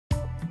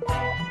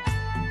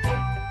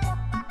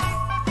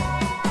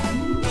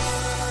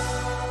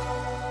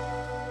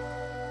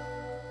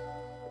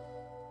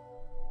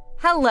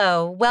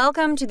Hello,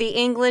 welcome to the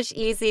English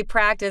Easy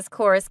Practice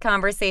Course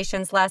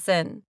Conversations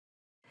lesson.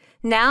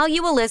 Now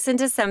you will listen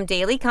to some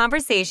daily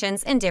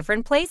conversations in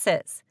different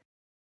places.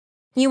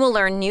 You will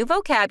learn new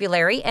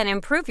vocabulary and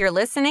improve your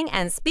listening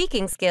and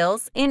speaking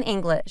skills in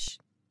English.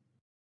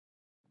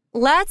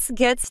 Let's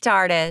get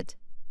started.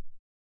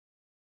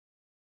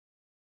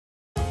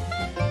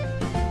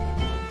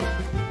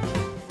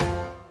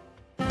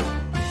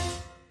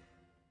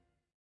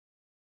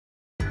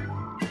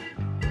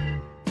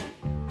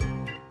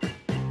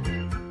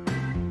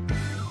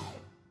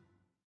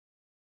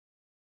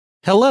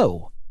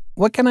 Hello.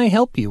 What can I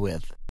help you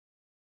with?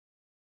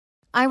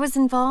 I was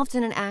involved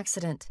in an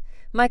accident.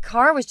 My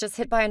car was just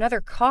hit by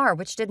another car,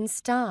 which didn't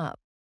stop.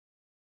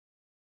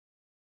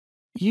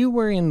 You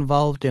were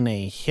involved in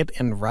a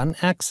hit-and-run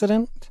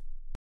accident?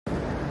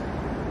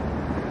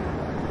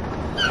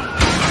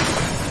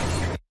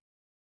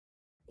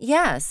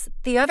 Yes,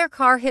 the other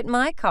car hit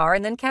my car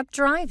and then kept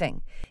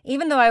driving,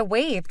 even though I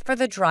waved for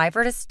the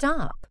driver to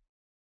stop.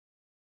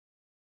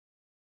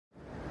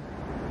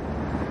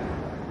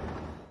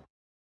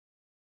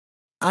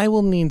 I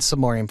will need some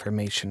more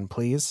information,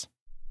 please.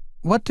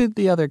 What did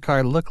the other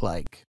car look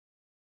like?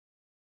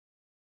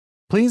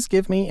 Please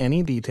give me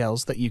any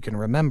details that you can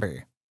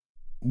remember.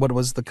 What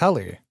was the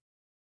color?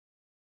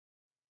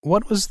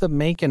 What was the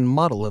make and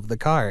model of the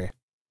car?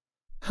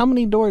 How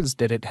many doors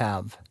did it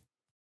have?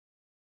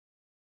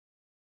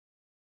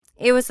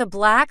 It was a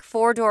black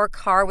four-door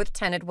car with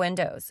tinted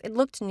windows. It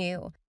looked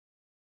new.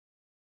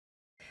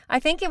 I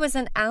think it was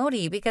an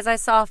Audi because I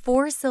saw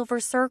 4 silver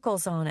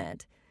circles on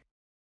it.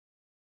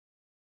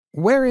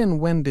 Where and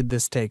when did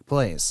this take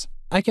place?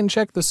 I can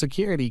check the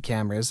security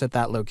cameras at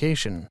that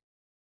location.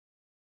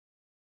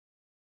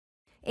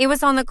 It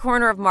was on the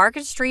corner of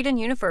Market Street and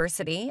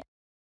University.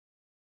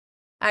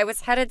 I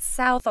was headed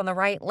south on the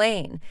right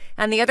lane,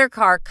 and the other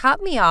car cut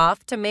me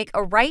off to make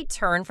a right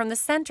turn from the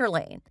center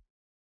lane.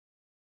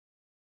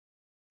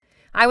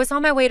 I was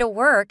on my way to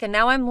work, and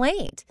now I'm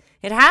late.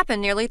 It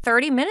happened nearly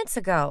 30 minutes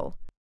ago.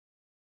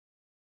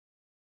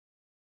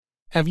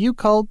 Have you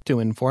called to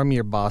inform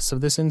your boss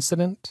of this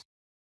incident?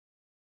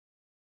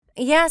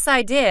 Yes,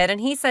 I did,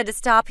 and he said to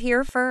stop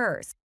here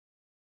first.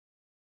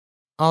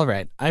 All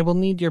right, I will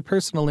need your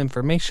personal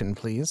information,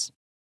 please.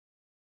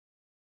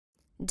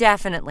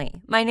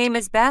 Definitely. My name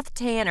is Beth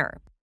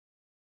Tanner.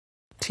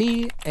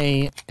 Tanner.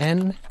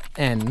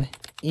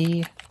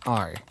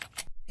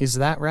 Is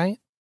that right?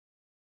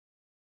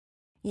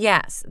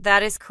 Yes,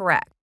 that is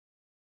correct.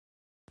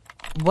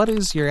 What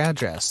is your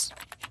address?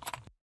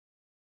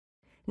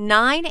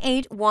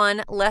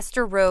 981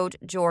 Lester Road,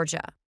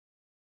 Georgia.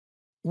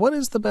 What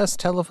is the best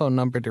telephone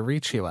number to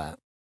reach you at?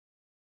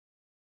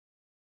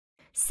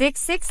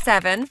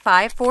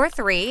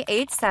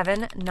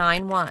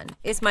 667-543-8791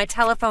 is my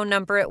telephone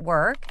number at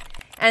work,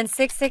 and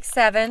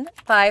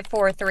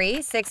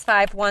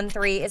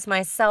 667-543-6513 is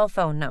my cell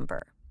phone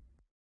number.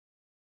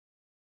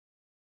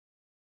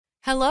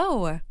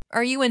 Hello!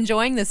 Are you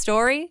enjoying the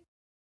story?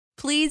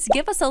 Please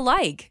give us a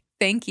like.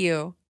 Thank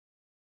you.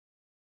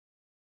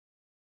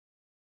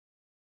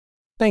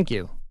 Thank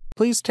you.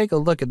 Please take a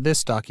look at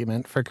this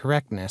document for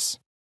correctness.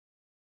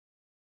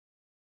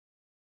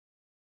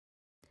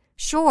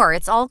 Sure,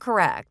 it's all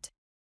correct.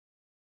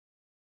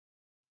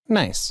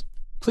 Nice.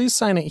 Please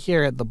sign it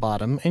here at the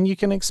bottom, and you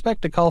can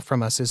expect a call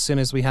from us as soon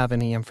as we have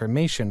any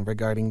information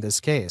regarding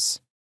this case.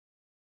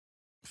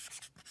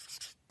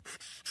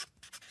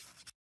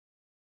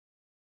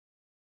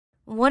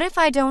 What if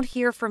I don't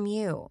hear from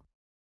you?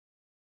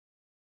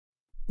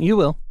 You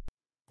will.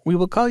 We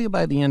will call you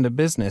by the end of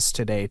business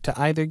today to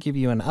either give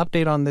you an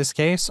update on this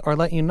case or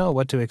let you know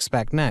what to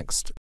expect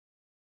next.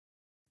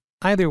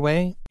 Either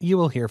way, you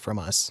will hear from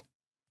us.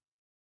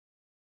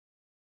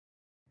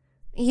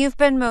 You've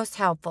been most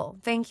helpful.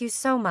 Thank you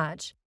so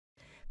much.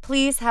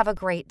 Please have a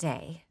great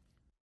day.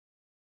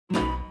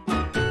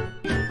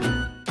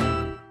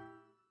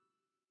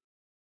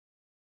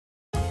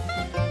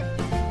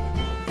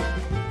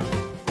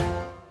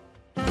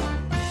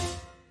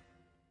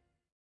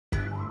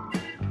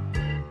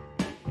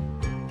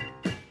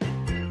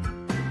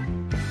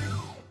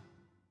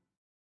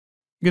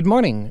 Good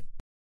morning.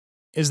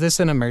 Is this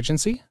an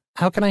emergency?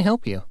 How can I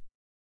help you?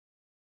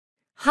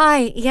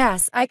 Hi,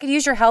 yes, I could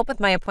use your help with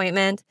my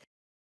appointment.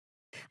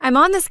 I'm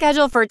on the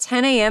schedule for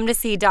 10 a.m. to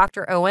see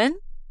Dr. Owen.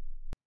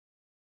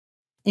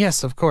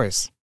 Yes, of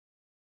course.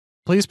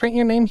 Please print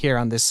your name here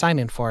on this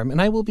sign-in form,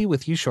 and I will be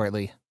with you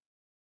shortly.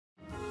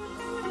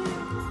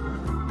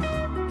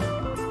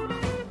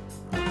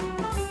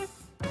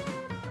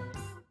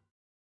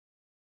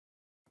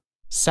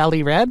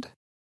 Sally Red?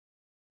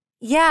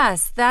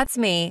 Yes, that's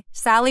me,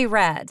 Sally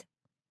Red.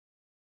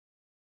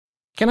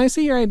 Can I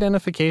see your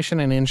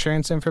identification and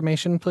insurance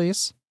information,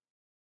 please?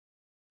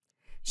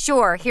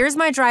 Sure, here's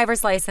my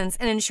driver's license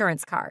and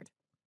insurance card.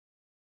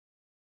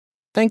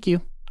 Thank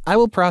you. I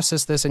will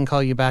process this and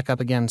call you back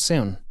up again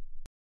soon.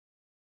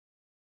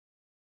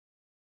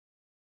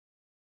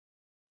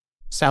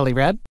 Sally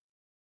Red,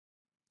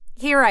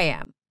 Here I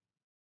am.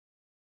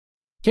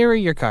 here are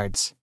your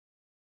cards.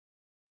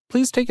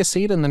 Please take a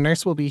seat and the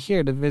nurse will be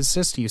here to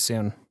assist you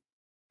soon.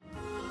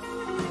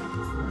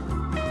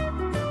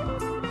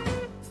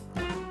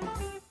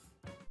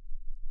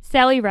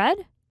 Sally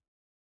Red?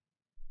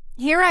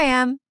 Here I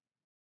am.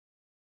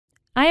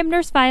 I am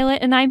Nurse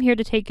Violet, and I'm here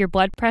to take your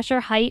blood pressure,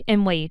 height,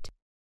 and weight.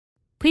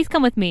 Please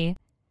come with me.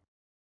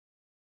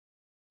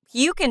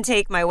 You can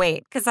take my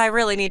weight, because I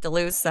really need to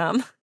lose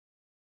some.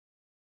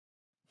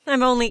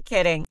 I'm only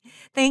kidding.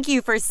 Thank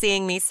you for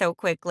seeing me so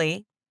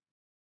quickly.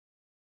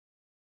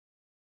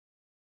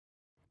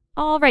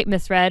 All right,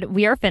 Miss Red,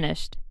 we are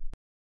finished.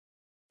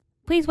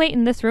 Please wait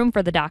in this room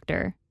for the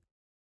doctor.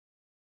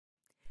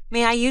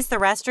 May I use the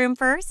restroom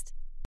first?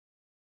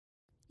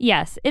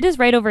 Yes, it is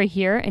right over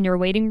here, and your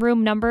waiting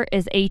room number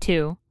is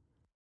A2.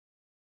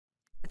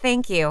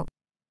 Thank you.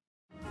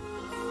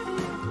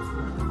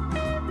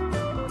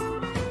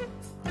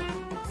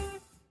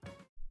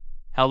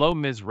 Hello,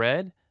 Ms.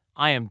 Red.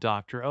 I am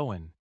Dr.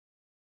 Owen.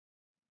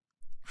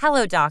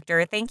 Hello,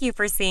 doctor. Thank you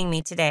for seeing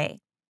me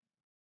today.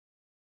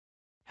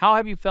 How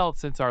have you felt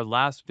since our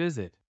last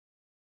visit?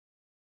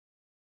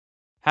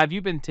 Have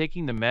you been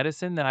taking the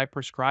medicine that I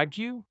prescribed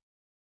you?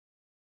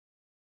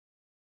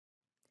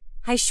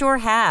 I sure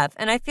have,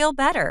 and I feel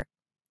better.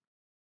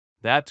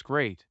 That's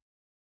great.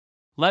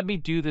 Let me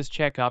do this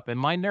checkup and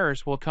my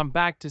nurse will come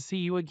back to see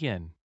you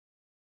again.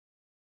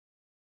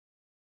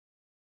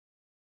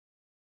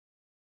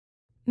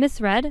 Miss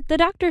Red, the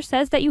doctor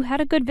says that you had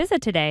a good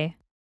visit today.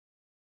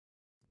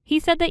 He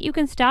said that you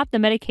can stop the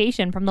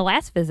medication from the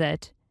last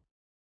visit.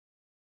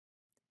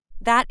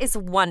 That is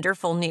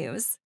wonderful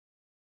news.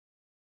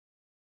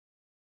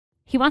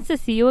 He wants to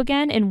see you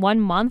again in 1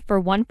 month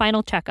for one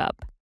final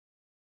checkup.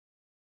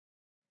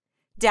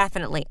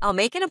 Definitely. I'll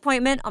make an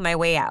appointment on my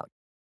way out.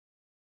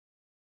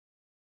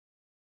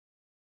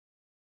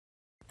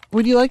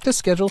 Would you like to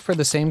schedule for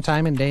the same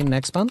time and day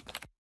next month?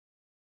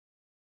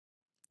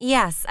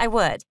 Yes, I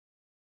would.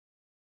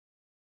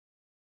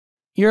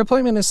 Your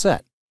appointment is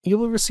set. You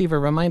will receive a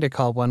reminder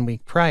call 1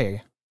 week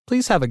prior.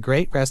 Please have a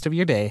great rest of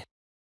your day.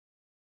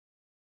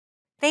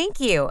 Thank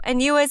you,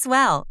 and you as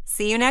well.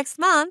 See you next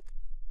month.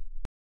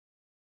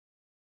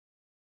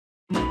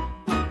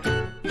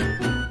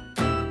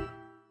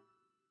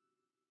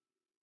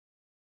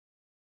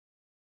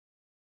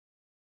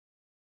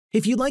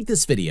 If you like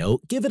this video,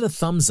 give it a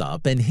thumbs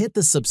up and hit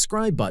the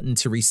subscribe button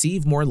to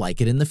receive more like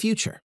it in the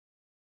future.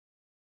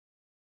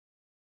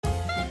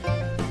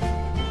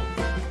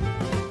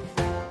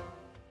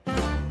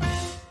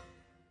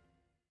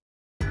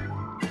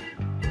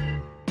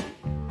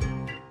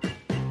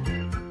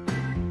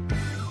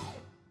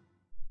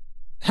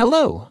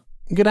 Hello.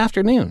 Good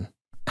afternoon.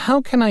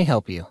 How can I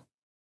help you?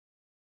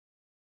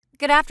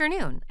 Good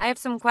afternoon. I have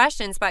some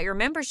questions about your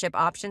membership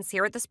options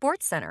here at the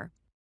Sports Center.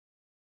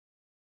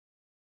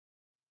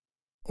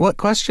 What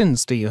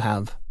questions do you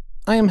have?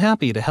 I am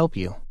happy to help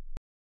you.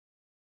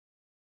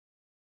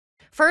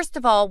 First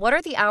of all, what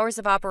are the hours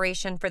of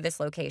operation for this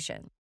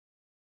location?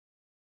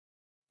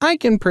 I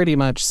can pretty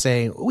much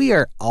say we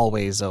are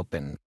always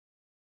open,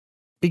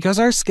 because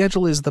our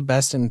schedule is the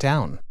best in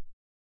town.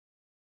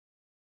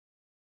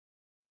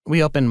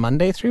 We open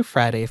Monday through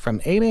Friday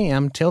from 8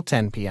 a.m. till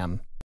 10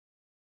 p.m.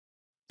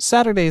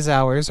 Saturday's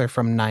hours are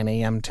from 9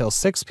 a.m. till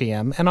 6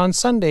 p.m., and on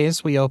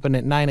Sundays we open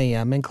at 9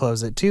 a.m. and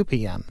close at 2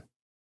 p.m.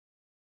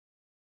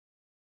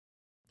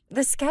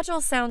 The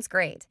schedule sounds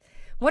great.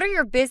 What are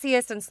your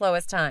busiest and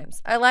slowest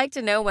times? I like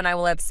to know when I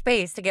will have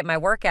space to get my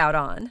workout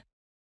on.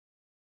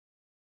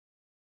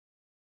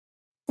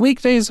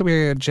 Weekdays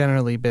we're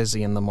generally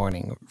busy in the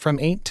morning from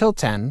 8 till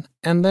 10,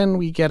 and then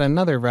we get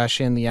another rush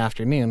in the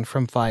afternoon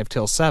from 5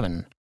 till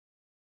 7.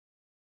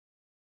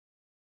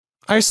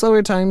 Our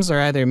slower times are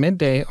either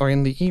midday or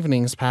in the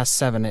evenings past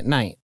 7 at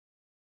night.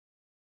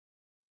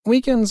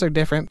 Weekends are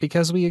different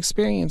because we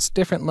experience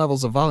different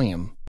levels of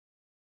volume.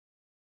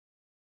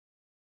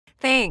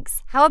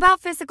 Thanks. How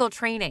about physical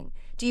training?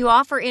 Do you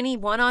offer any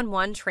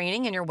one-on-one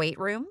training in your weight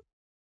room?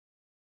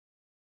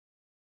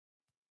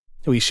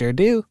 We sure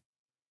do.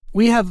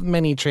 We have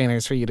many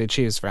trainers for you to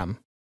choose from.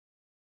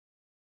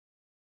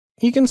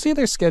 You can see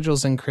their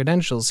schedules and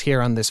credentials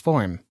here on this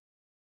form.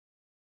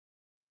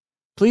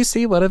 Please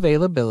see what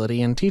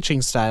availability and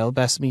teaching style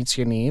best meets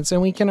your needs, and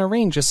we can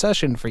arrange a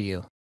session for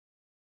you.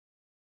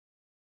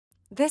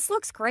 This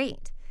looks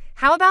great.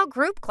 How about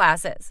group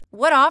classes?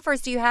 What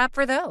offers do you have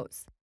for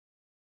those?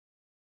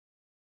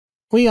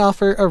 We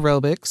offer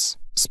aerobics,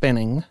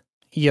 spinning,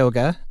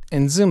 yoga,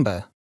 and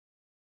Zumba.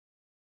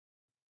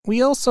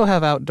 We also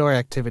have outdoor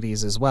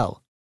activities as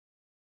well.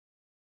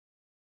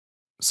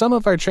 Some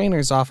of our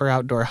trainers offer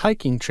outdoor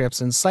hiking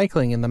trips and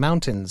cycling in the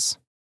mountains.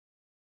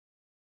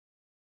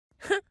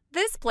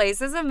 This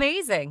place is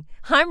amazing.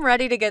 I'm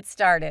ready to get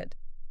started.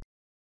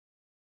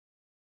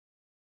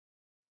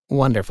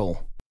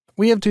 Wonderful.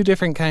 We have 2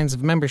 different kinds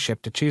of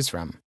membership to choose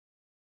from.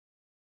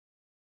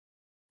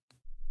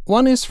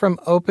 One is from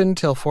open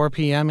till 4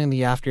 p.m. in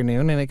the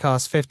afternoon and it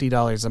costs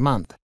 $50 a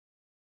month.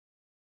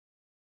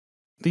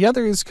 The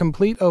other is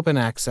complete open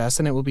access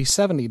and it will be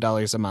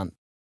 $70 a month.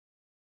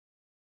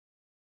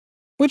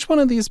 Which one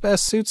of these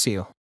best suits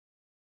you?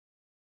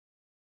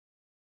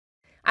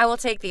 I will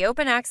take the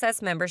open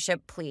access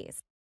membership,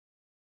 please.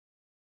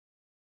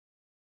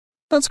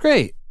 That's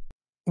great.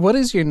 What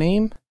is your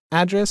name,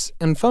 address,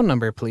 and phone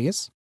number,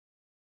 please?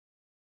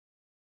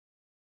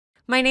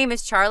 My name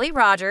is Charlie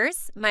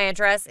Rogers. My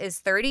address is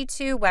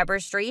 32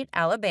 Weber Street,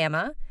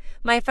 Alabama.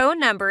 My phone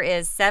number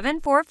is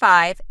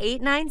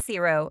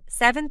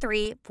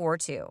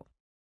 745-890-7342.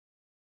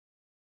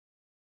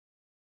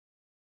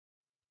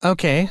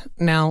 Okay,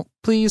 now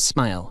please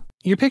smile.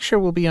 Your picture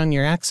will be on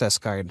your access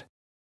card.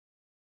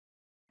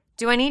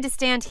 Do I need to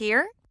stand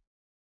here?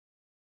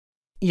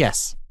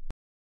 Yes.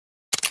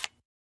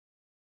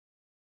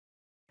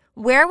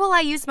 Where will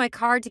I use my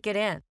card to get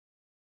in?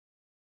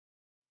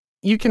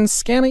 You can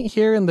scan it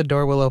here and the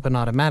door will open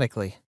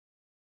automatically.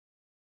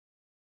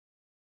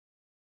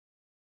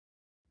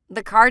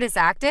 The card is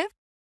active?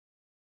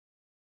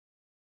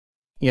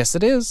 Yes,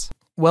 it is.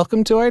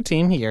 Welcome to our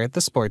team here at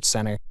the Sports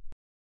Center.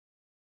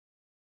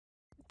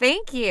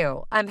 Thank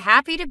you. I'm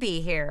happy to be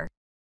here.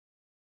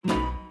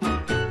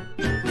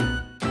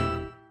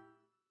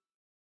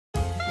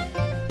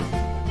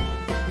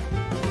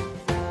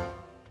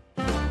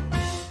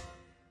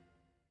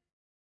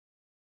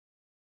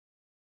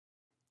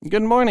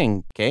 Good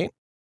morning, Kate.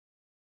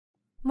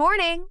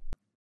 Morning.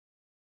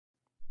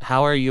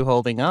 How are you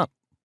holding up?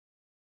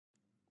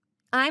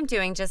 I'm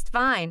doing just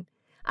fine.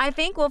 I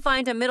think we'll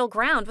find a middle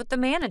ground with the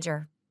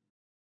manager.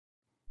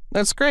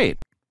 That's great.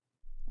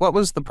 What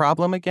was the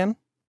problem again?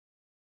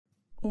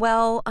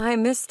 Well, I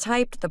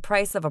mistyped the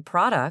price of a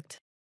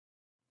product.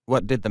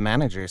 What did the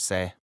manager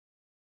say?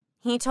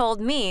 He told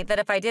me that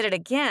if I did it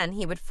again,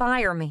 he would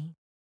fire me.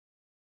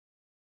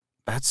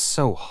 That's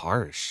so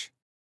harsh.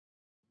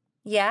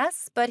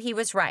 Yes, but he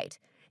was right.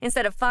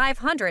 Instead of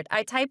 500,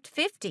 I typed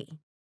 50.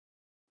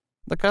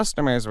 The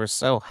customers were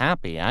so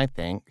happy, I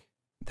think.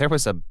 There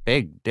was a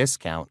big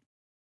discount.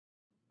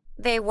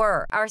 They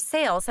were. Our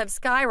sales have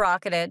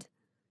skyrocketed.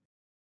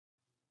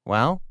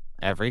 Well,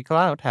 every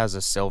cloud has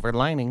a silver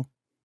lining.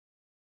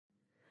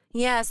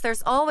 Yes,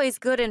 there's always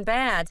good and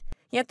bad,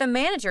 yet the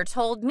manager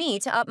told me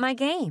to up my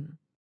game.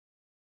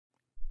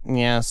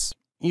 Yes,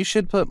 you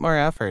should put more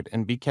effort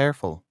and be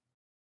careful.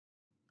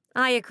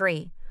 I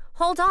agree.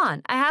 Hold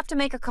on, I have to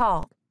make a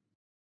call.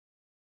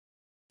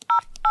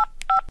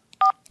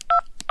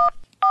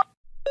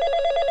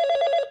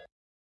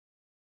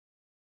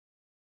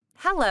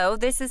 Hello,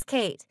 this is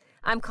Kate.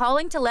 I'm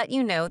calling to let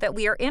you know that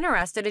we are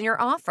interested in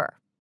your offer.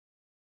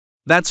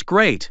 That's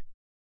great.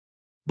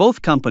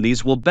 Both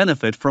companies will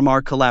benefit from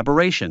our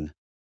collaboration.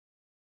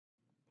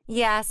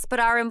 Yes, but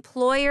our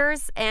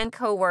employers and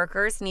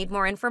coworkers need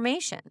more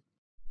information.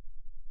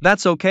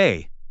 That's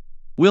okay.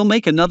 We'll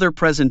make another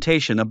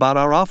presentation about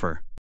our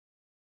offer.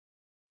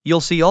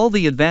 You'll see all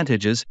the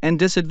advantages and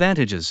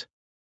disadvantages.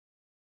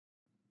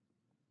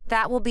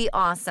 That will be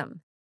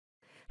awesome.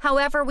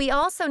 However, we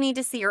also need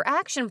to see your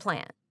action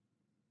plan.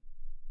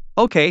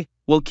 Okay,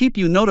 we'll keep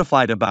you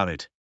notified about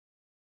it.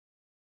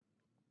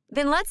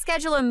 Then let's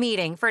schedule a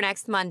meeting for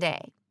next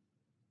Monday.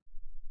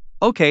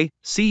 Okay,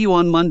 see you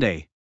on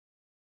Monday.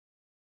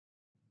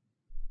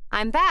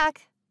 I'm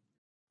back.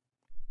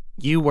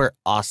 You were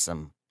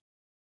awesome.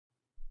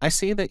 I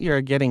see that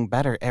you're getting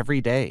better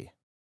every day.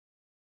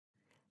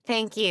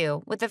 Thank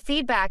you. With the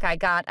feedback I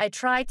got, I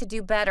tried to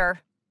do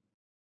better.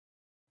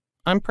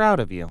 I'm proud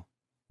of you.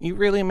 You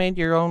really made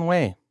your own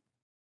way.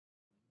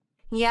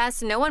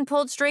 Yes, no one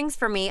pulled strings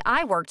for me.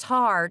 I worked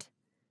hard.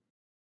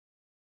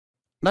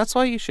 That's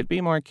why you should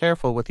be more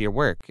careful with your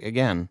work,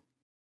 again.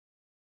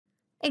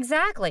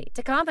 Exactly.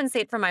 To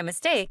compensate for my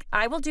mistake,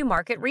 I will do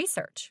market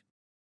research.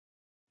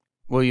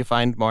 Will you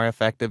find more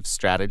effective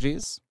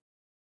strategies?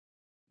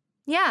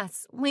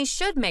 Yes, we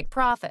should make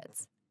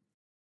profits.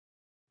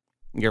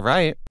 You're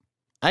right.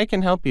 I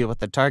can help you with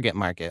the target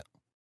market.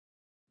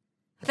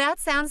 That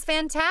sounds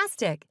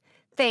fantastic.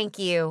 Thank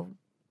you.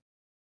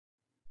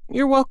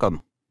 You're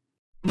welcome.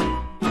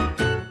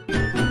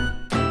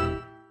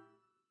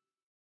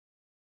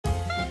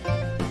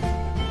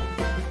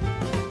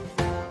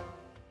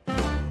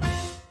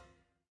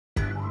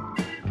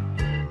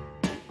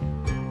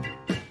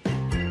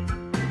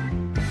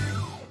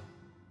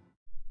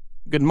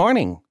 Good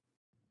morning.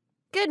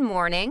 Good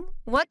morning.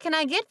 What can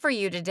I get for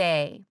you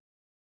today?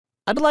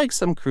 I'd like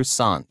some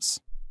croissants.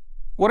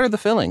 What are the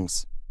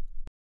fillings?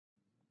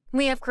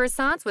 We have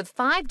croissants with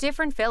 5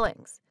 different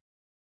fillings: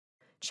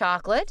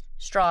 chocolate,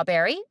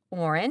 strawberry,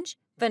 orange,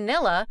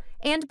 vanilla,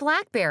 and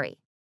blackberry.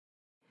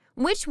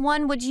 Which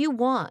one would you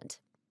want?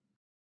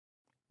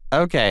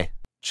 Okay,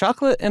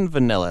 chocolate and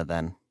vanilla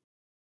then.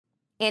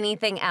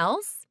 Anything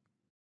else?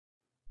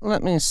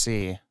 Let me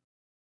see.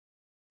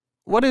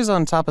 What is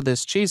on top of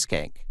this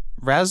cheesecake?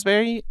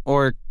 Raspberry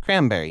or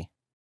cranberry?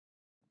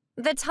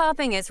 The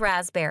topping is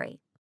raspberry.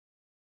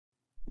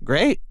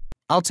 Great.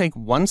 I'll take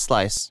 1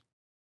 slice.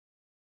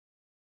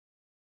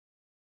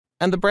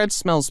 And the bread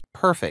smells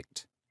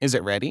perfect. Is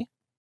it ready?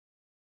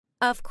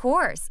 Of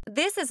course,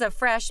 this is a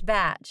fresh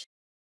batch.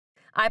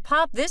 I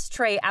popped this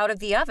tray out of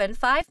the oven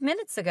 5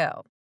 minutes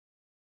ago.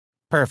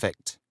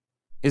 Perfect.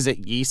 Is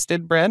it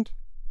yeasted bread?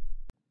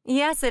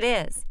 Yes, it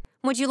is.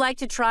 Would you like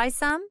to try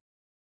some?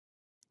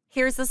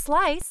 Here's a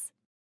slice.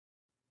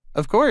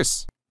 Of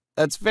course.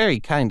 That's very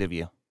kind of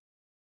you.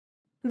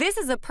 This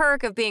is a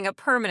perk of being a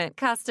permanent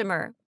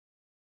customer.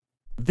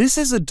 This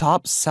is a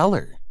top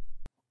seller.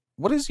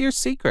 What is your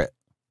secret?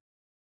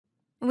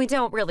 We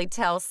don't really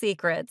tell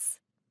secrets.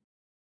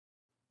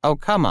 Oh,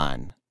 come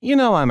on. You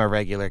know I'm a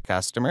regular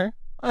customer.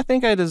 I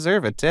think I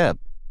deserve a tip.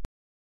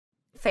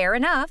 Fair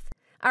enough.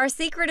 Our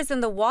secret is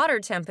in the water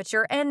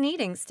temperature and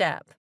kneading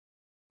step.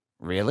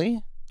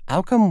 Really?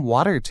 How come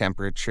water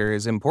temperature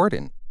is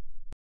important?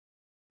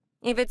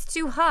 If it's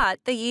too hot,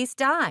 the yeast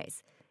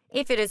dies.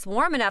 If it is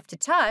warm enough to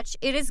touch,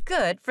 it is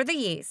good for the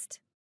yeast.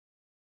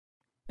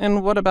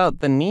 And what about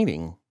the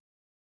kneading?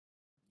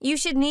 You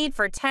should knead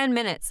for 10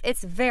 minutes.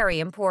 It's very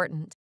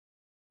important.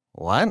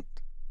 What?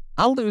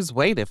 I'll lose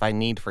weight if I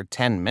knead for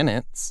 10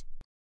 minutes.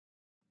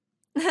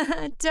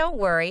 Don't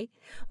worry.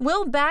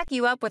 We'll back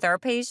you up with our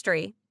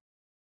pastry.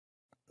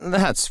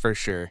 That's for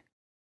sure.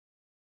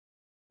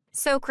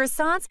 So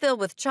croissants filled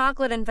with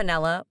chocolate and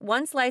vanilla,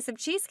 1 slice of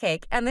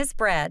cheesecake, and this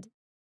bread.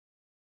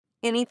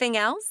 Anything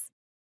else?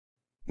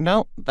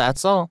 No,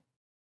 that's all.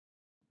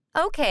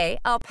 Okay,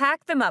 I'll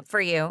pack them up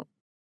for you.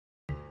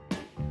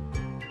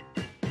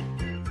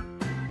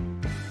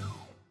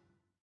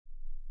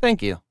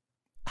 Thank you.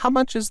 How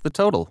much is the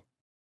total?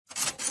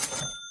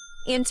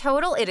 In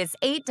total, it is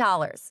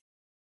 $8.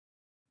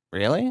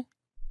 Really?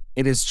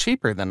 It is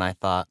cheaper than I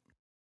thought.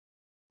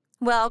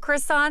 Well,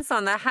 croissants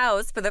on the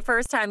house for the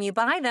first time you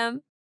buy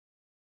them.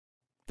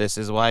 This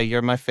is why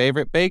you're my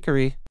favorite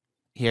bakery.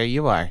 Here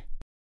you are.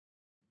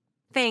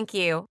 Thank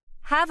you.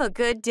 Have a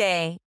good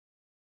day.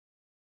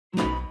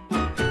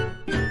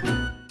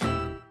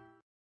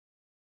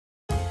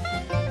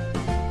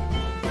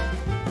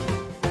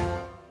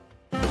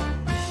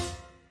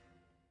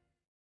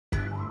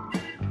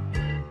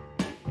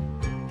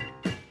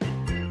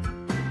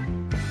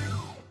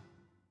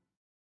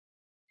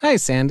 Hi,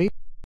 Sandy.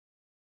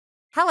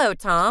 Hello,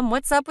 Tom.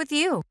 What's up with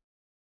you?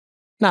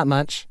 Not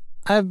much.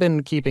 I've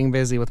been keeping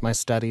busy with my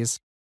studies.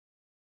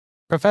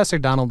 Professor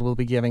Donald will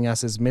be giving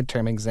us his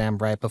midterm exam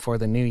right before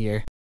the new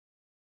year.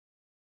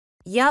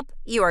 Yup,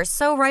 you are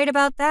so right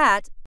about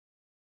that.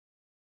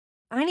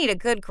 I need a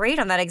good grade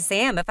on that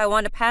exam if I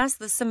want to pass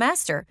the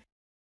semester.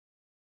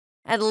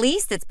 At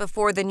least it's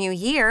before the new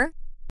year.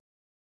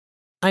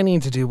 I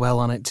need to do well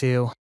on it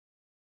too.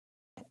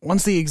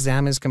 Once the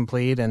exam is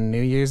complete and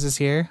New Year's is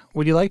here,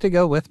 would you like to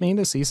go with me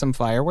to see some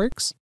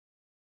fireworks?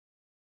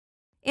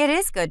 It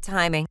is good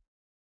timing.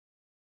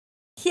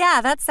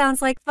 Yeah, that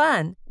sounds like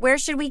fun. Where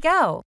should we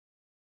go?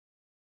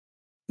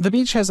 The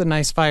beach has a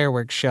nice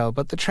fireworks show,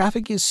 but the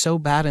traffic is so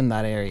bad in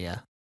that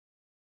area.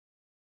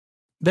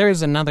 There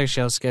is another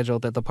show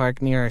scheduled at the park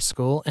near our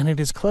school, and it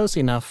is close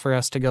enough for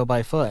us to go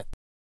by foot.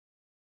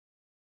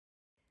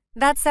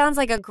 That sounds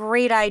like a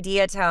great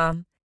idea,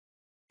 Tom.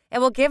 It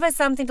will give us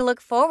something to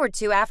look forward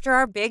to after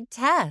our big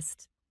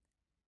test.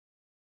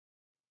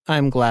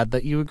 I'm glad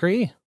that you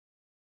agree.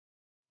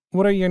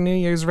 What are your New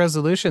Year's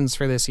resolutions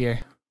for this year?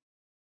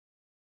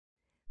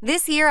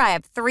 This year I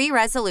have 3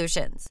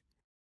 resolutions.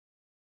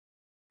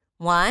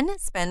 1,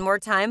 spend more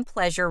time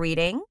pleasure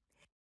reading.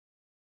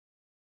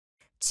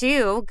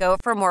 2, go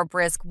for more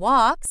brisk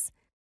walks.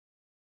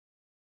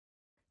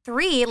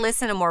 3,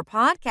 listen to more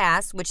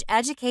podcasts which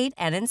educate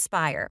and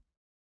inspire.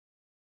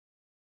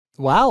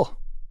 Wow,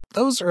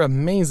 those are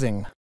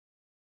amazing.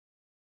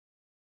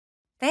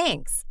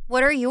 Thanks.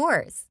 What are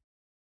yours?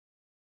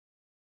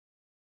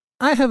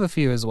 I have a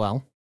few as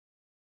well.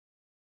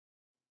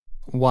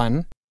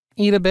 1,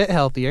 eat a bit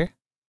healthier.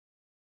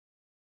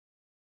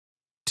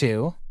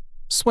 2,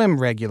 swim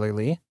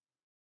regularly.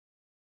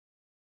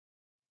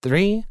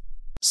 3,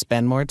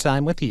 spend more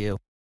time with you.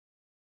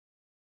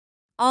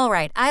 All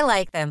right, I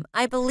like them.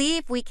 I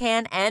believe we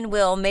can and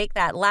will make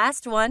that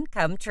last one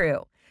come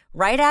true.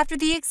 Right after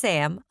the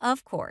exam,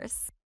 of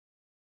course.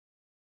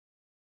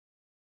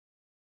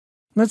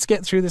 Let's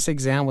get through this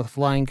exam with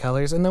flying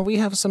colors, and then we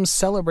have some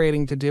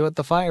celebrating to do at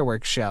the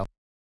fireworks show.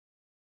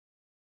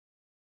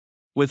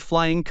 With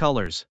flying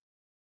colors.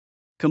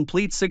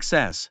 Complete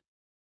success.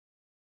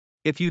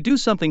 If you do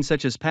something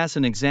such as pass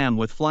an exam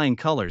with flying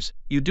colors,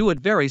 you do it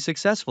very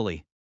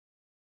successfully.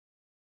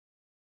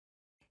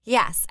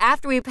 Yes,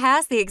 after we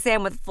pass the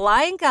exam with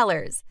flying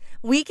colors,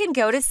 we can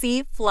go to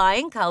see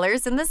flying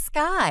colors in the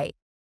sky.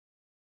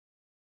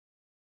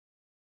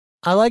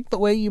 I like the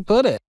way you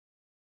put it.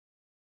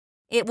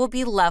 It will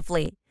be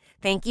lovely.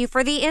 Thank you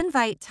for the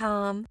invite,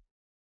 Tom.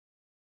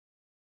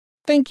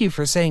 Thank you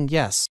for saying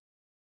yes.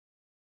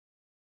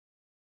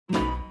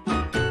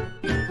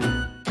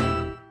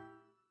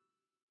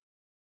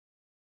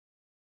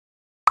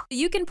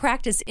 You can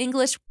practice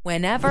English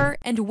whenever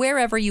and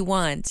wherever you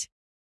want.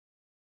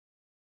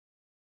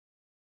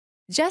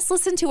 Just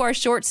listen to our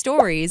short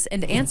stories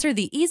and answer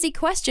the easy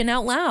question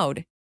out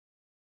loud.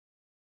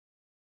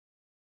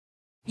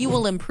 You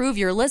will improve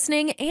your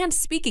listening and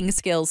speaking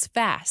skills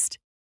fast.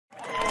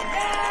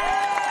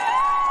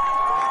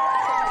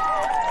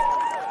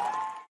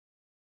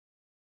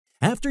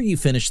 After you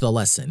finish the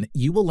lesson,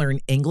 you will learn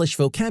English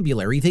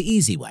vocabulary the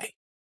easy way.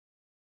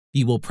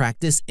 You will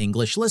practice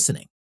English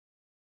listening,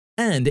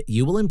 and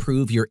you will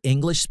improve your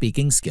English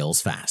speaking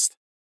skills fast.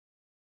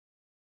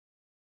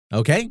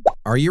 Okay,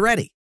 are you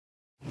ready?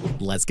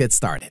 Let's get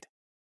started.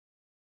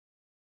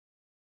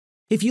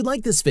 If you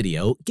like this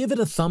video, give it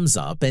a thumbs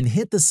up and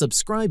hit the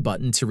subscribe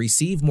button to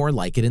receive more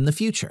like it in the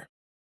future.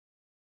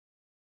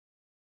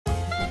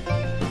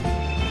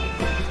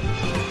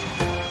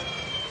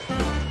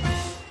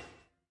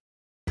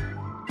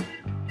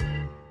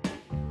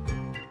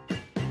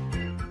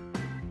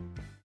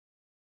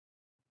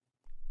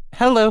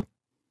 Hello.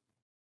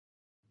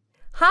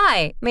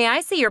 Hi, may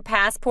I see your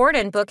passport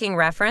and booking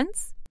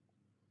reference?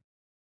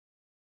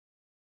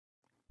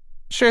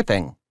 Sure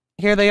thing.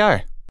 Here they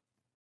are.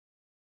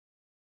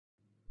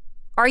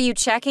 Are you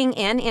checking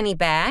in any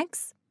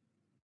bags?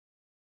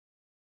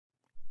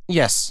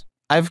 Yes,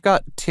 I've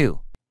got 2.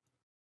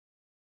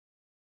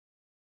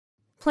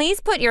 Please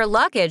put your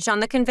luggage on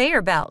the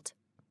conveyor belt.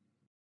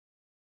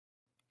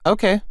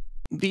 Okay,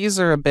 these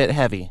are a bit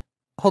heavy.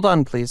 Hold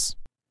on, please.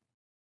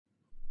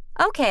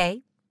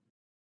 Okay.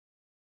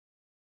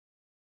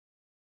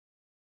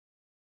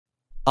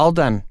 All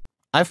done.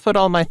 I've put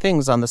all my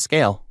things on the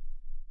scale.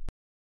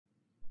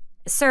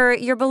 Sir,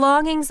 your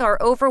belongings are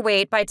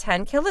overweight by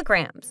 10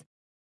 kilograms.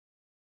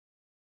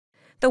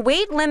 The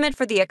weight limit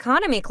for the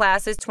economy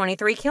class is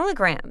 23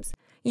 kilograms.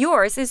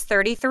 Yours is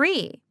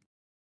 33.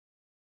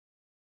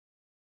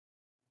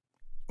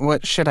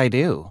 What should I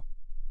do?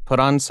 Put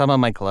on some of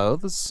my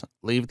clothes?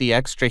 Leave the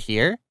extra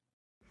here?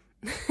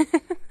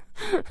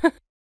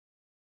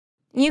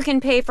 You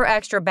can pay for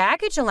extra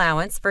baggage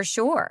allowance for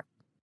sure.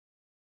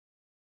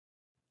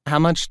 How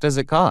much does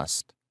it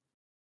cost?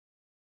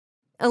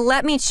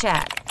 Let me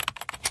check.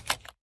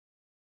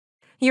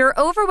 Your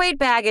overweight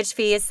baggage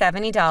fee is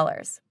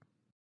 $70.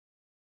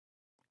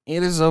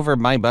 It is over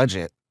my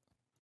budget.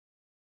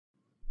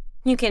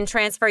 You can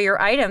transfer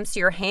your items to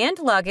your hand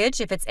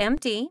luggage if it's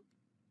empty.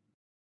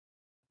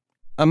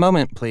 A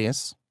moment,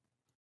 please.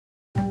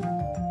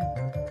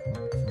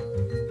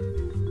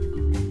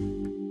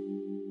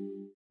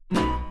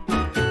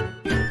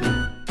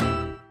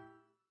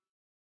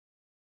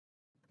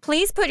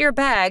 Please put your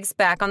bags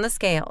back on the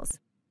scales.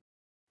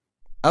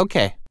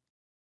 Okay.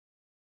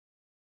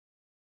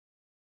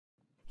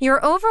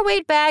 Your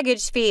overweight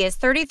baggage fee is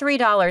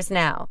 $33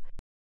 now.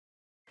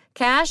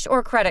 Cash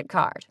or credit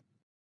card?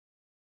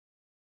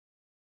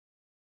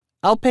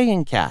 I'll pay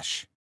in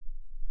cash.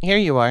 Here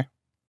you are.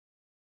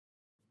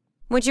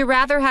 Would you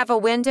rather have a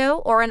window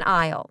or an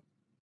aisle?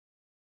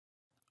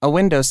 A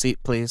window seat,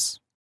 please.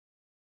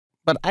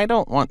 But I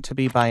don't want to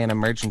be by an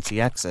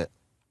emergency exit.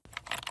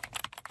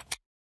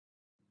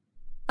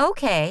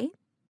 Okay.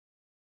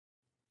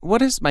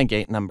 What is my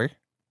gate number?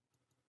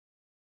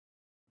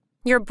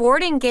 Your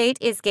boarding gate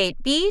is gate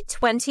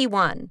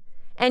B21,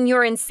 and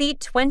you're in seat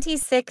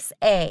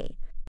 26A.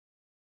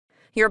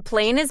 Your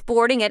plane is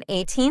boarding at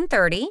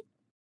 18:30.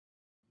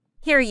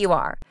 Here you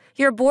are,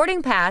 your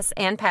boarding pass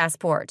and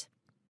passport.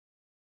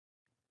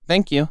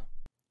 Thank you.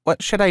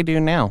 What should I do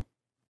now?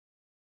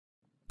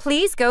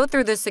 Please go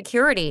through the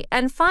security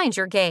and find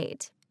your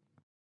gate.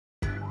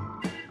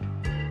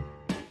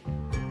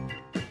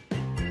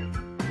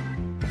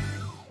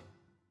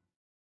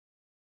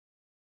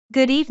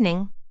 Good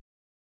evening.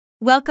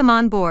 Welcome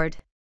on board.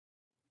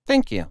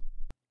 Thank you.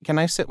 Can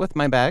I sit with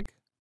my bag?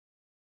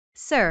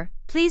 Sir,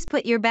 please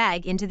put your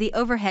bag into the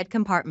overhead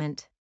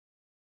compartment.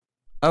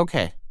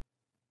 Okay.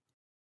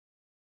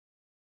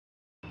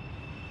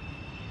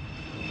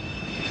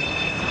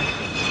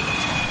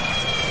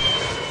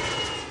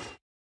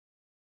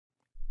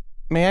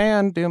 May I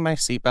undo my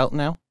seatbelt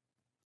now?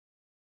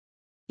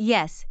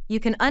 Yes, you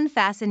can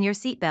unfasten your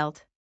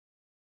seatbelt.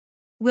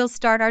 We'll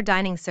start our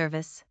dining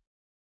service.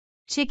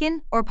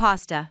 Chicken or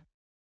pasta?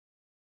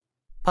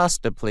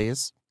 Pasta,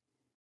 please.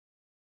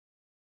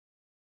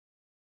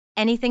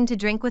 Anything to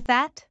drink with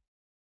that?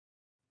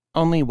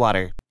 Only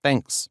water,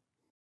 thanks.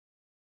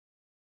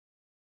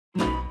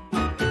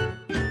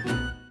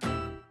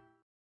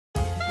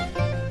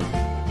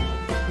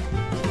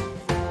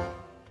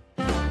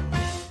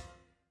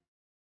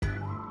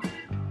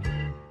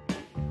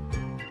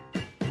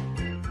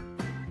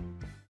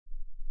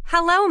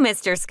 Hello,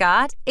 Mr.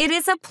 Scott. It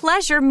is a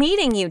pleasure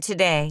meeting you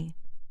today.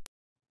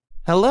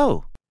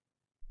 Hello.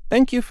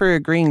 Thank you for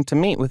agreeing to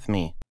meet with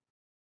me.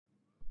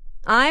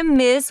 I'm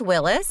Ms.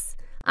 Willis.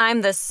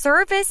 I'm the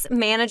Service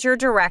Manager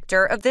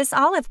Director of this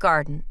Olive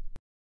Garden.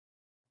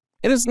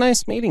 It is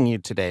nice meeting you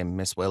today,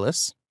 Miss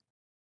Willis.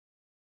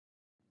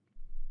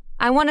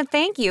 I want to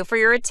thank you for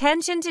your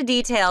attention to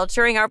detail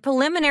during our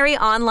preliminary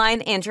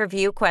online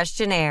interview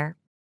questionnaire.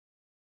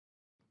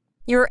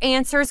 Your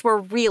answers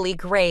were really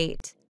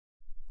great.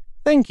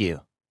 Thank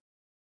you.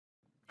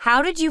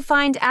 How did you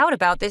find out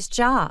about this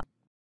job?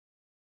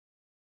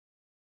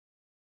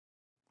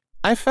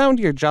 I found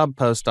your job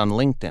post on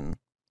LinkedIn,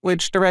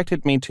 which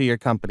directed me to your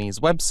company's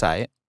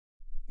website,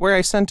 where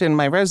I sent in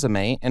my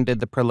resume and did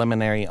the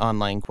preliminary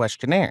online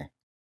questionnaire.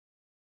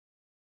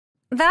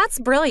 That's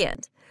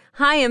brilliant.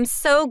 I am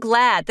so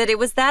glad that it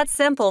was that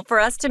simple for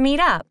us to meet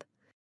up.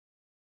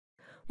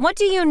 What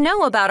do you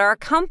know about our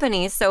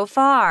company so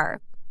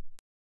far?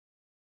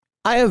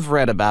 I have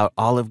read about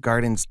Olive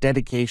Garden's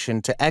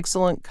dedication to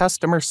excellent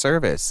customer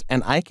service,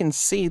 and I can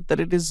see that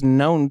it is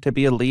known to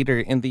be a leader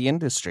in the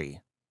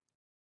industry.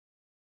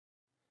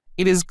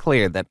 It is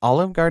clear that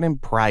Olive Garden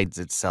prides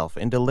itself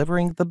in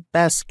delivering the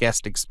best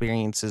guest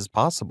experiences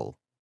possible.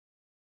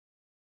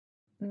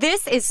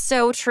 This is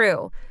so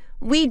true.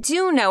 We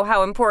do know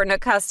how important a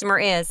customer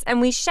is,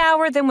 and we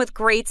shower them with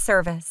great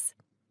service.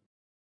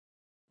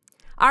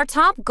 Our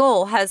top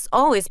goal has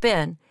always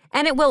been,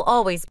 and it will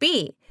always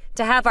be,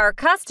 to have our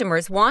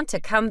customers want to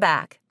come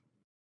back.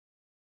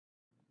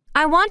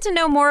 I want to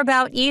know more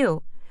about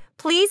you.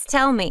 Please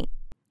tell me,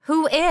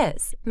 who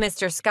is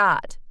Mr.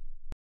 Scott?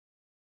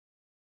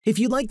 If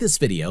you like this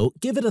video,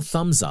 give it a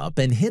thumbs up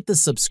and hit the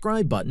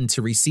subscribe button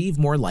to receive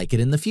more like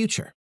it in the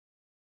future.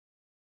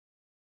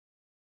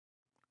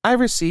 I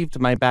received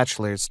my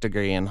bachelor's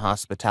degree in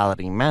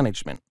hospitality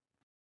management.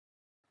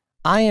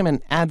 I am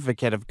an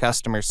advocate of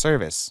customer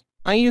service.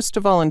 I used to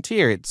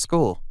volunteer at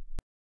school.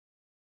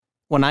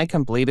 When I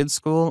completed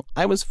school,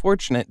 I was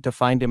fortunate to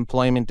find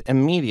employment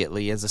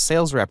immediately as a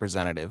sales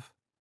representative.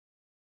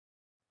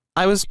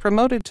 I was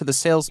promoted to the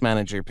sales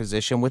manager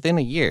position within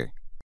a year.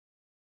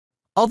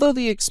 Although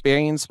the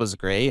experience was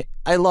great,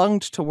 I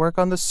longed to work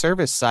on the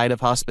service side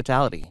of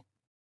hospitality.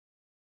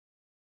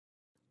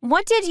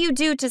 What did you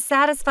do to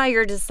satisfy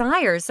your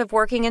desires of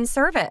working in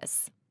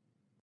service?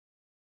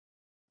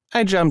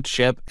 I jumped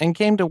ship and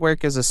came to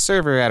work as a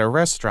server at a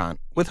restaurant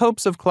with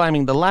hopes of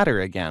climbing the ladder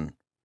again.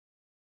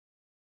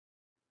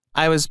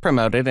 I was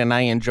promoted and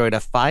I enjoyed a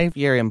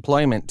 5-year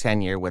employment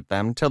tenure with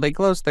them till they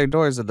closed their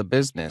doors of the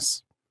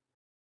business.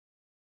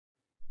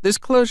 This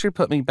closure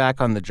put me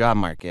back on the job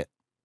market.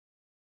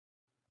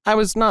 I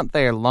was not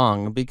there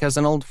long because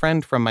an old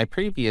friend from my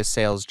previous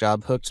sales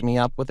job hooked me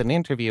up with an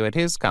interview at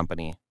his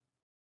company.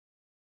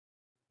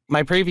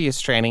 My previous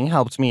training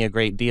helped me a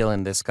great deal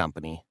in this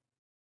company.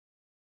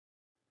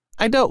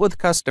 I dealt with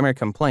customer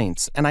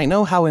complaints, and I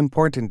know how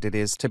important it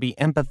is to be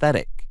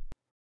empathetic.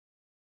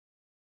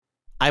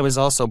 I was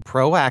also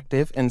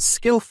proactive and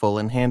skillful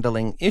in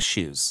handling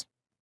issues.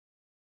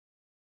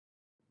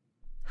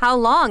 How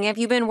long have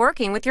you been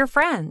working with your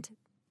friend?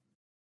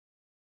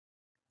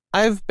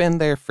 I've been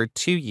there for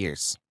 2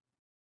 years.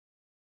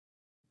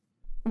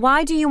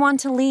 Why do you want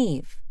to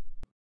leave?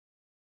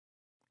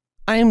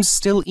 I am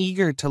still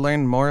eager to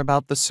learn more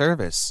about the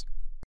service.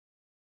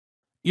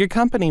 Your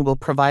company will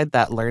provide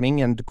that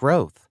learning and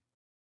growth.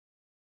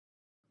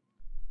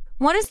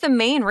 What is the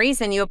main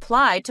reason you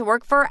applied to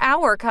work for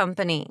our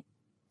company?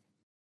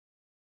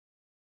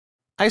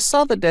 I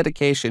saw the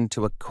dedication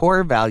to a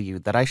core value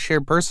that I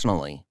share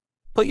personally.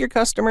 Put your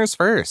customers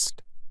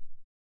first.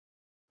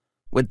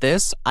 With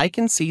this, I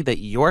can see that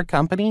your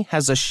company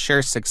has a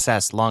sure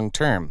success long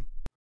term.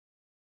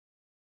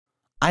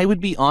 I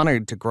would be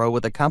honored to grow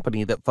with a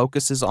company that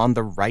focuses on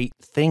the right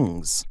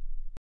things.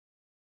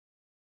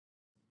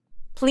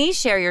 Please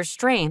share your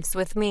strengths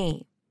with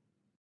me.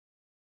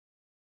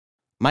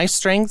 My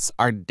strengths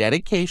are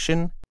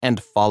dedication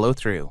and follow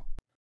through.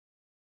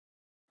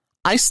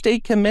 I stay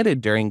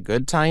committed during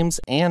good times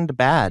and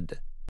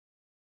bad.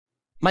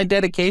 My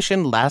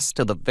dedication lasts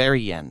to the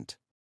very end.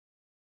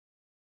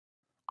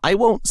 I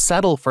won't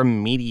settle for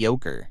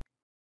mediocre.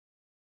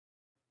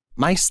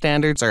 My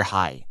standards are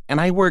high,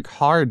 and I work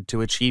hard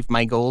to achieve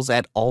my goals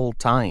at all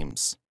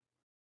times.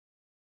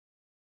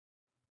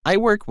 I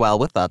work well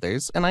with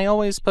others, and I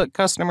always put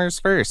customers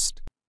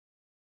first.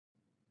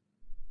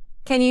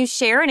 Can you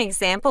share an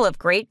example of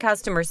great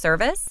customer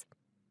service?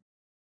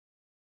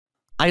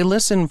 I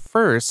listen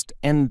first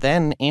and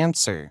then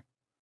answer.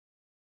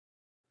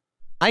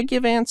 I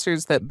give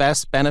answers that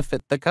best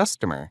benefit the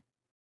customer.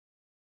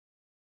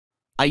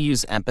 I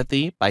use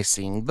empathy by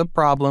seeing the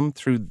problem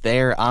through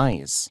their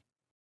eyes.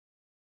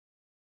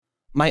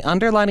 My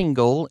underlining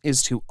goal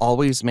is to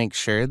always make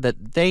sure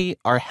that they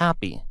are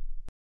happy.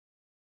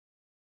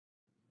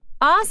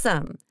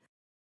 Awesome!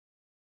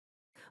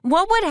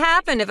 What would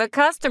happen if a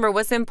customer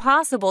was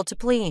impossible to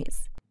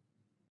please?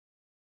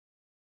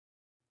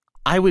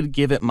 I would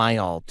give it my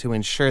all to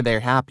ensure their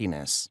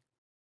happiness.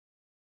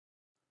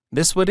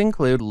 This would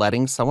include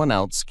letting someone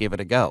else give it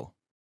a go.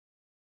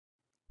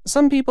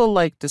 Some people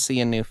like to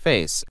see a new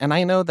face, and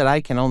I know that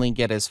I can only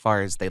get as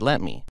far as they let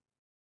me.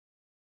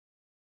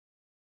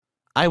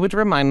 I would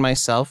remind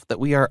myself that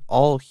we are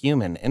all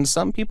human and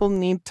some people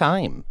need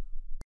time.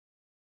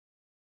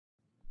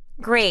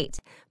 Great.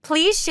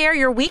 Please share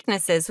your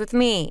weaknesses with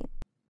me.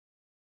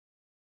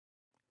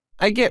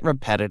 I get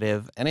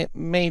repetitive, and it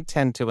may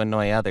tend to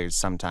annoy others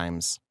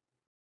sometimes.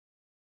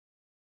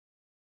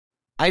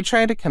 I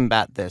try to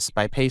combat this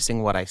by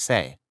pacing what I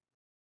say.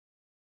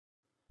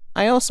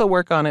 I also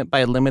work on it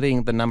by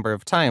limiting the number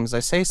of times I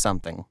say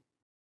something.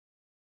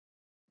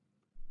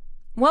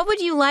 What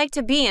would you like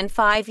to be in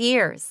 5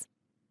 years?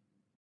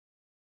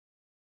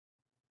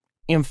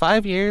 In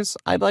 5 years,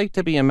 I'd like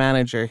to be a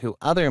manager who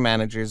other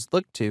managers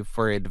look to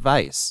for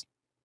advice.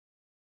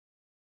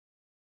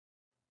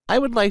 I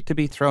would like to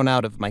be thrown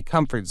out of my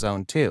comfort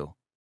zone too.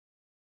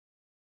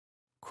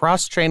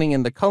 Cross-training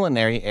in the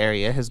culinary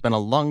area has been a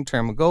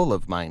long-term goal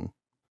of mine.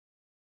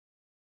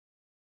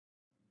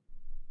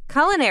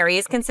 Culinary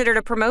is considered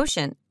a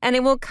promotion, and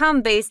it will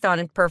come based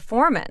on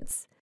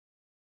performance.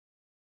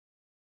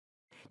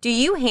 Do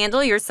you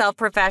handle yourself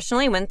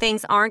professionally when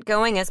things aren't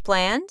going as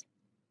planned?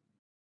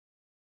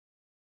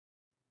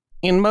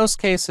 In most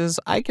cases,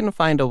 I can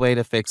find a way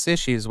to fix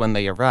issues when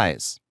they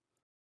arise.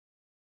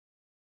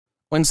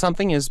 When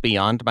something is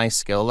beyond my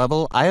skill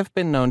level, I have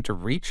been known to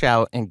reach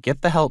out and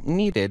get the help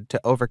needed to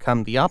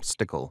overcome the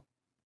obstacle.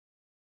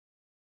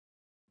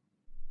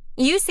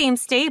 You seem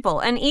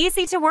stable and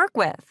easy to work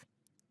with.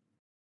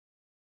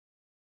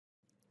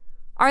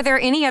 Are there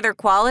any other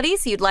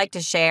qualities you'd like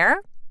to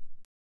share?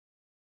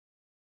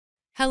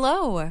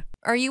 Hello,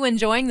 are you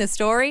enjoying the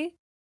story?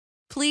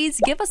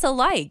 Please give us a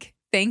like.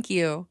 Thank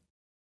you.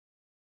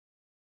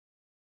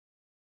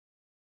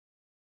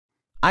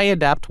 I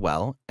adapt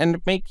well and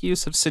make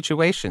use of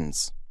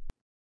situations.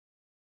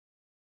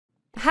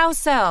 How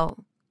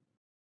so?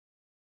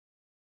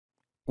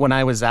 When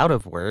I was out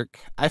of work,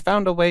 I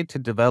found a way to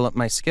develop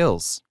my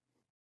skills.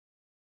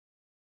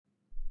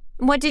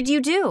 What did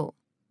you do?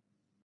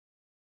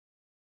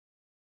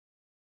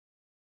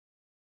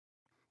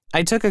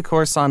 I took a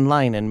course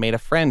online and made a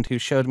friend who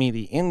showed me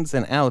the ins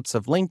and outs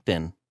of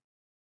LinkedIn.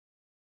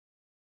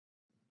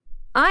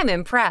 I'm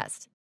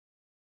impressed.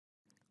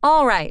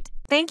 All right,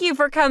 thank you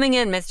for coming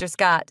in, Mr.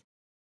 Scott.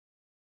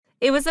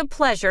 It was a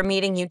pleasure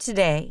meeting you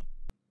today.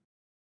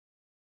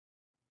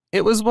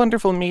 It was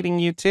wonderful meeting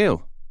you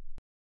too.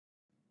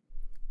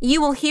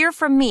 You will hear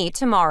from me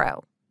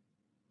tomorrow.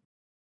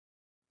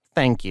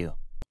 Thank you.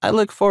 I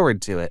look forward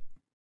to it.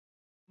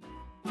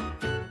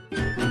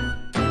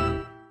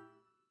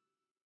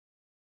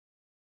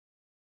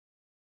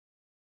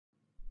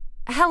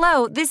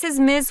 Hello, this is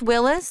Ms.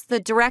 Willis, the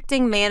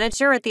directing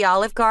manager at the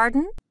Olive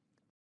Garden.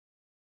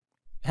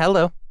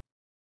 Hello.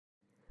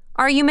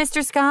 Are you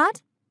Mr.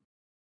 Scott?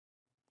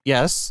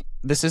 Yes,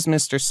 this is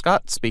Mr.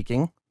 Scott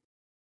speaking.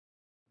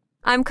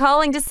 I'm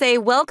calling to say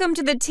welcome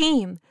to the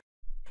team.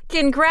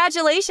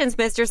 Congratulations,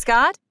 Mr.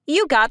 Scott.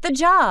 You got the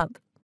job.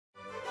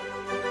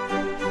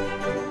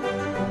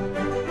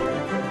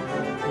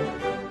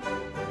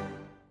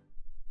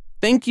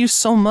 Thank you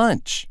so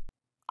much.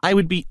 I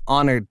would be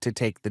honored to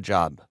take the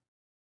job.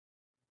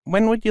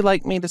 When would you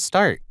like me to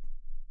start?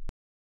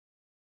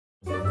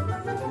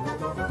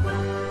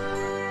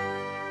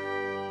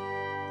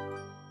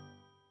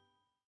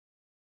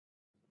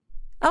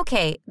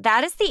 Okay,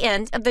 that is the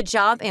end of the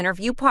job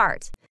interview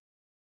part.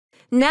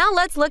 Now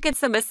let's look at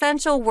some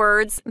essential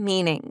words'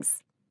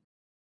 meanings.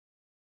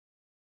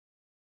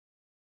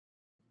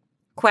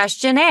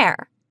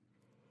 Questionnaire.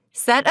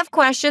 Set of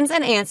questions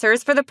and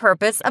answers for the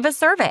purpose of a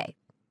survey.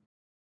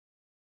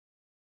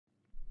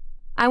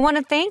 I want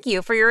to thank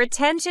you for your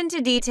attention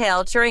to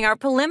detail during our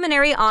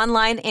preliminary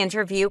online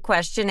interview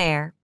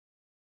questionnaire.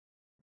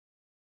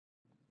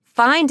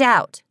 Find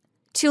out.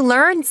 To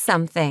learn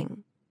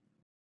something.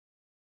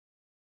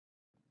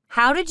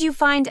 How did you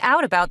find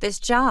out about this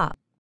job?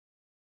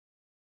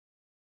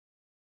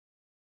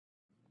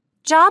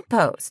 Job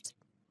post.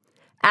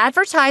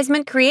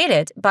 Advertisement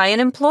created by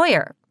an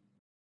employer.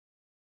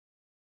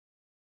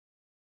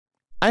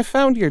 I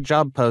found your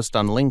job post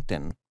on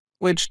LinkedIn,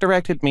 which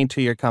directed me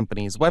to your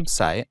company's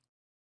website.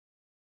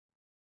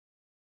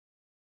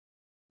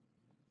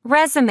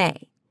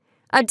 Resume.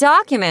 A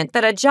document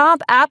that a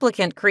job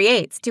applicant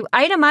creates to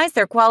itemize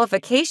their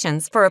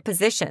qualifications for a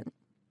position.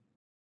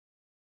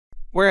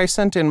 Where I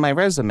sent in my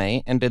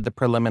resume and did the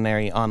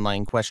preliminary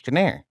online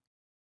questionnaire.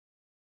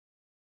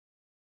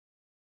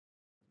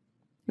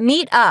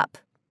 Meet up.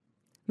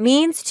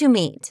 Means to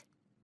meet.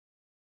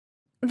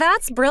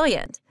 That's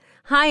brilliant.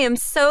 I am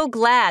so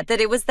glad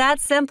that it was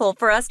that simple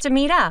for us to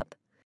meet up.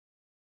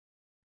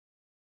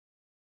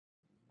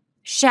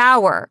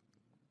 Shower.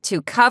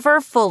 To cover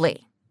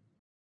fully.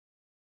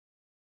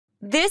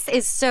 This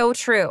is so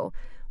true.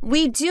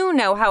 We do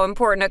know how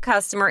important a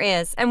customer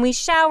is, and we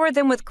shower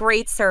them with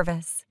great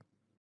service.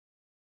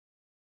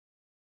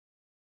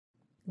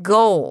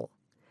 Goal.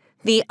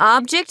 The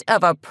object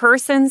of a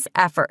person's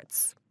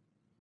efforts.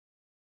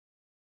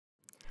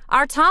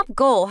 Our top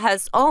goal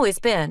has always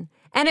been,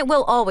 and it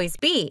will always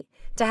be,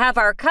 to have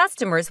our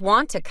customers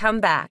want to come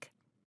back.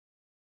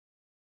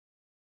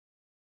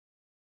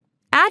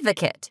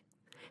 Advocate.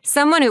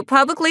 Someone who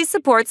publicly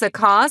supports a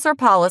cause or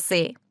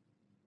policy.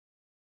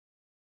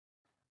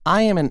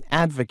 I am an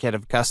advocate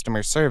of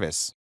customer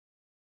service.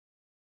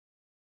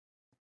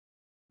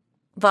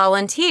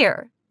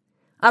 Volunteer.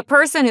 A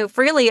person who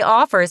freely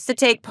offers to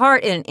take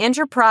part in an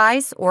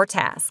enterprise or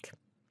task.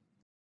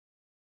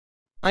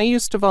 I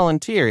used to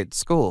volunteer at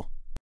school.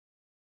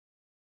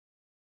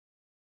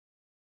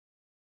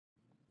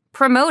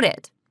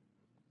 Promoted.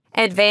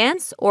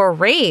 Advance or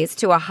raise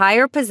to a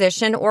higher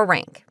position or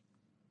rank.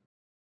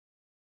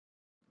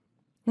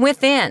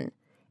 Within.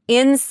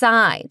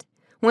 Inside.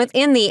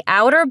 Within the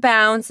outer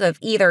bounds of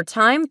either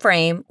time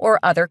frame or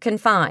other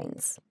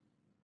confines.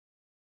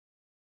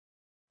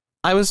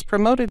 I was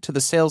promoted to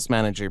the sales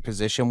manager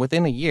position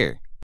within a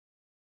year.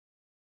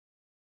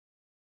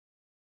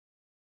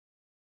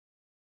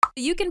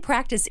 You can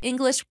practice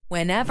English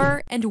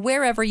whenever and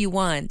wherever you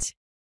want.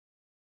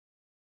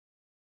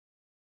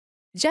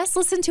 Just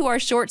listen to our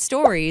short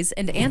stories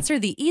and answer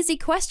the easy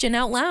question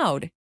out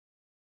loud.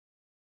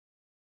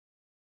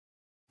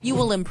 You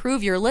will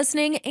improve your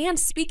listening and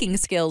speaking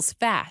skills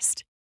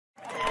fast.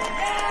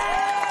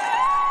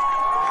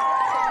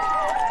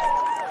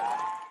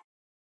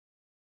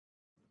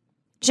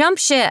 Jump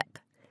ship.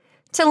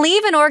 To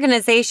leave an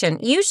organization,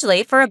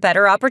 usually for a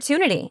better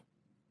opportunity.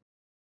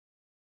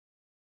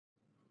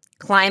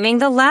 Climbing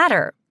the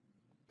ladder.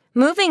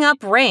 Moving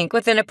up rank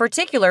within a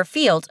particular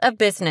field of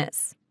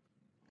business.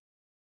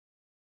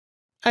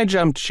 I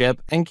jumped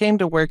ship and came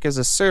to work as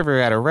a server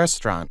at a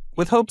restaurant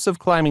with hopes of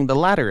climbing the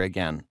ladder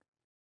again.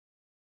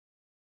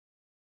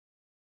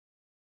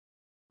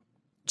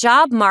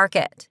 Job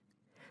market.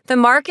 The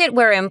market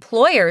where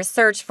employers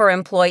search for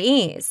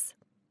employees.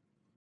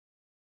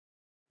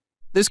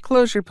 This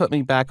closure put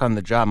me back on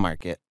the job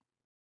market.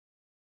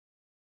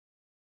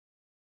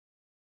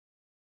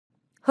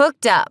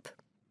 Hooked up.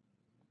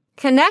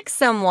 Connect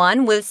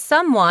someone with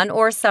someone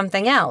or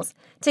something else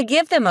to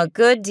give them a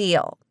good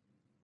deal.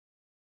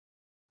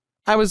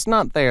 I was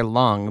not there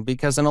long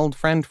because an old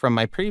friend from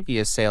my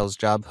previous sales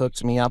job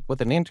hooked me up with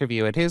an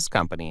interview at his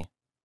company.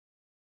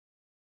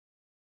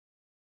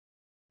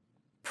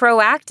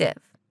 Proactive.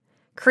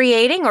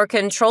 Creating or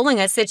controlling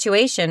a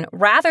situation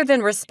rather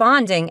than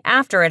responding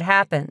after it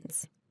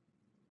happens.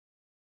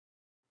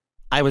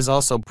 I was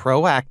also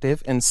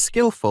proactive and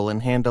skillful in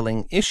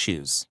handling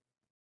issues.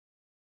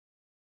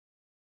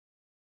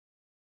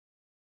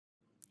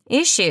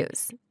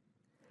 Issues.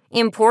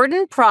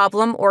 Important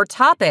problem or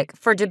topic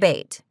for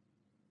debate.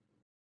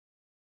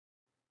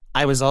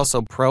 I was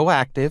also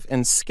proactive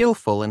and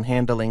skillful in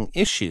handling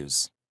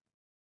issues.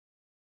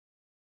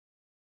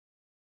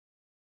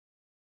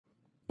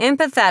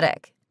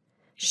 Empathetic.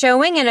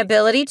 Showing an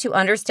ability to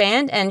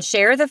understand and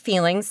share the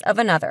feelings of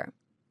another.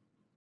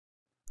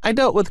 I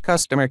dealt with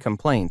customer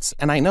complaints,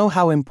 and I know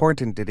how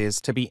important it is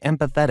to be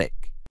empathetic.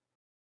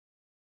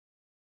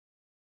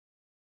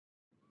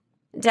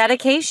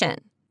 Dedication.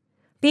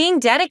 Being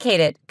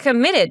dedicated,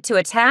 committed to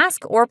a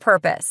task or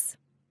purpose.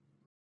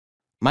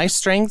 My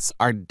strengths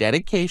are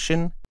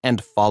dedication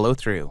and follow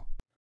through.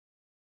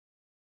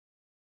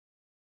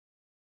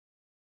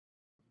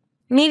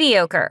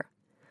 Mediocre.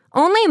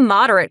 Only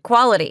moderate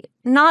quality,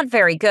 not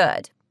very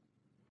good.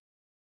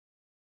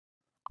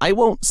 I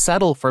won't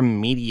settle for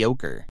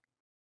mediocre.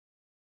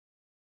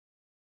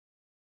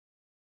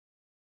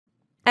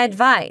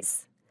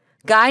 Advice.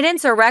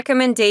 Guidance or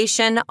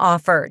recommendation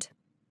offered.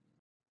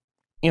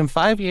 In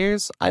 5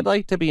 years, I'd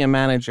like to be a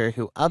manager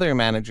who other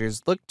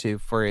managers look to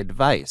for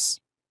advice.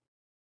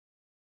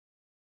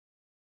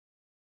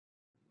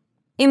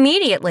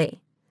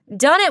 Immediately.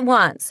 Done at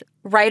once,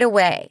 right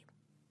away.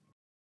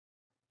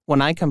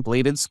 When I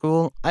completed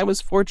school, I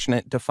was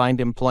fortunate to find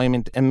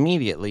employment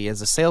immediately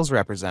as a sales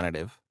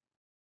representative.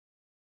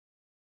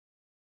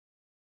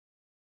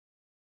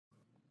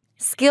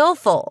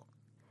 Skillful.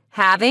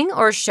 Having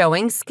or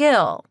showing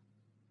skill.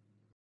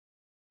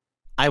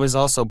 I was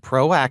also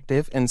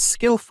proactive and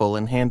skillful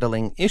in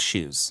handling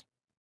issues.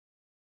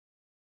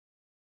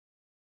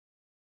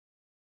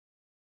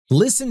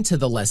 Listen to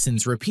the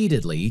lessons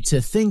repeatedly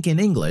to think in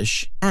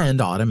English and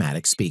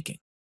automatic speaking.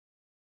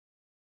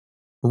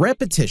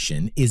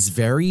 Repetition is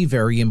very,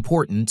 very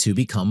important to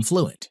become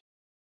fluent.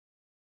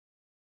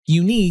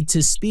 You need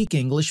to speak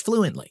English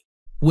fluently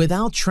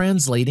without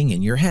translating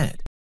in your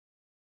head.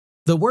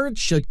 The words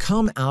should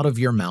come out of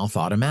your mouth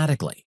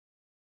automatically.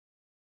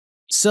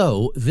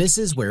 So, this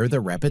is where the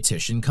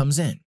repetition comes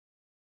in.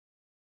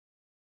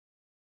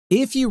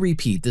 If you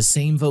repeat the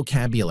same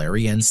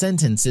vocabulary and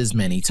sentences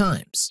many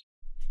times,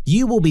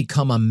 you will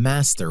become a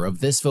master of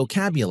this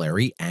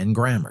vocabulary and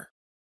grammar.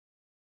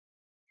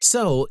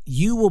 So,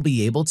 you will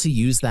be able to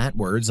use that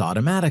words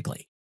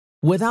automatically,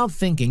 without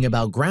thinking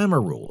about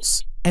grammar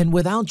rules and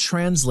without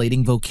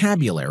translating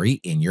vocabulary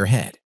in your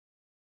head.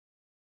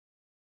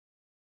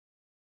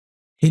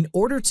 In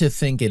order to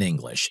think in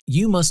English,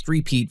 you must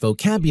repeat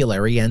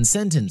vocabulary and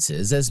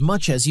sentences as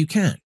much as you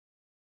can.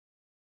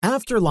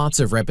 After lots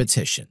of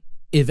repetition,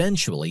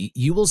 eventually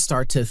you will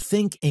start to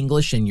think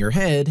English in your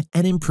head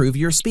and improve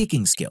your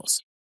speaking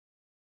skills.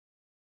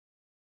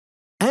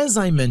 As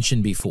I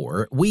mentioned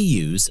before, we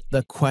use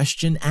the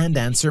question and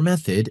answer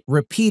method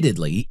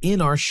repeatedly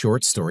in our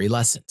short story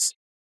lessons.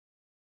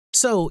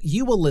 So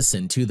you will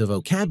listen to the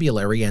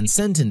vocabulary and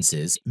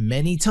sentences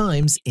many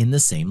times in the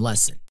same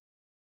lesson.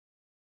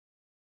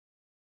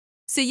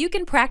 So you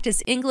can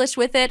practice English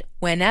with it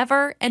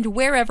whenever and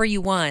wherever you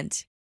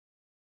want.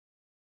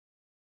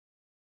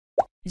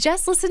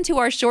 Just listen to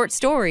our short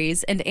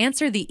stories and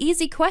answer the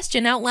easy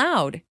question out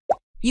loud.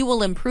 You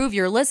will improve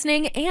your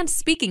listening and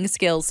speaking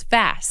skills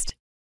fast.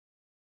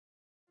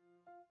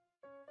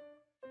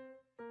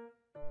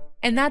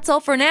 And that's all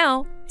for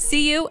now.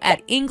 See you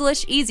at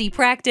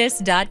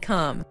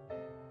EnglishEasyPractice.com.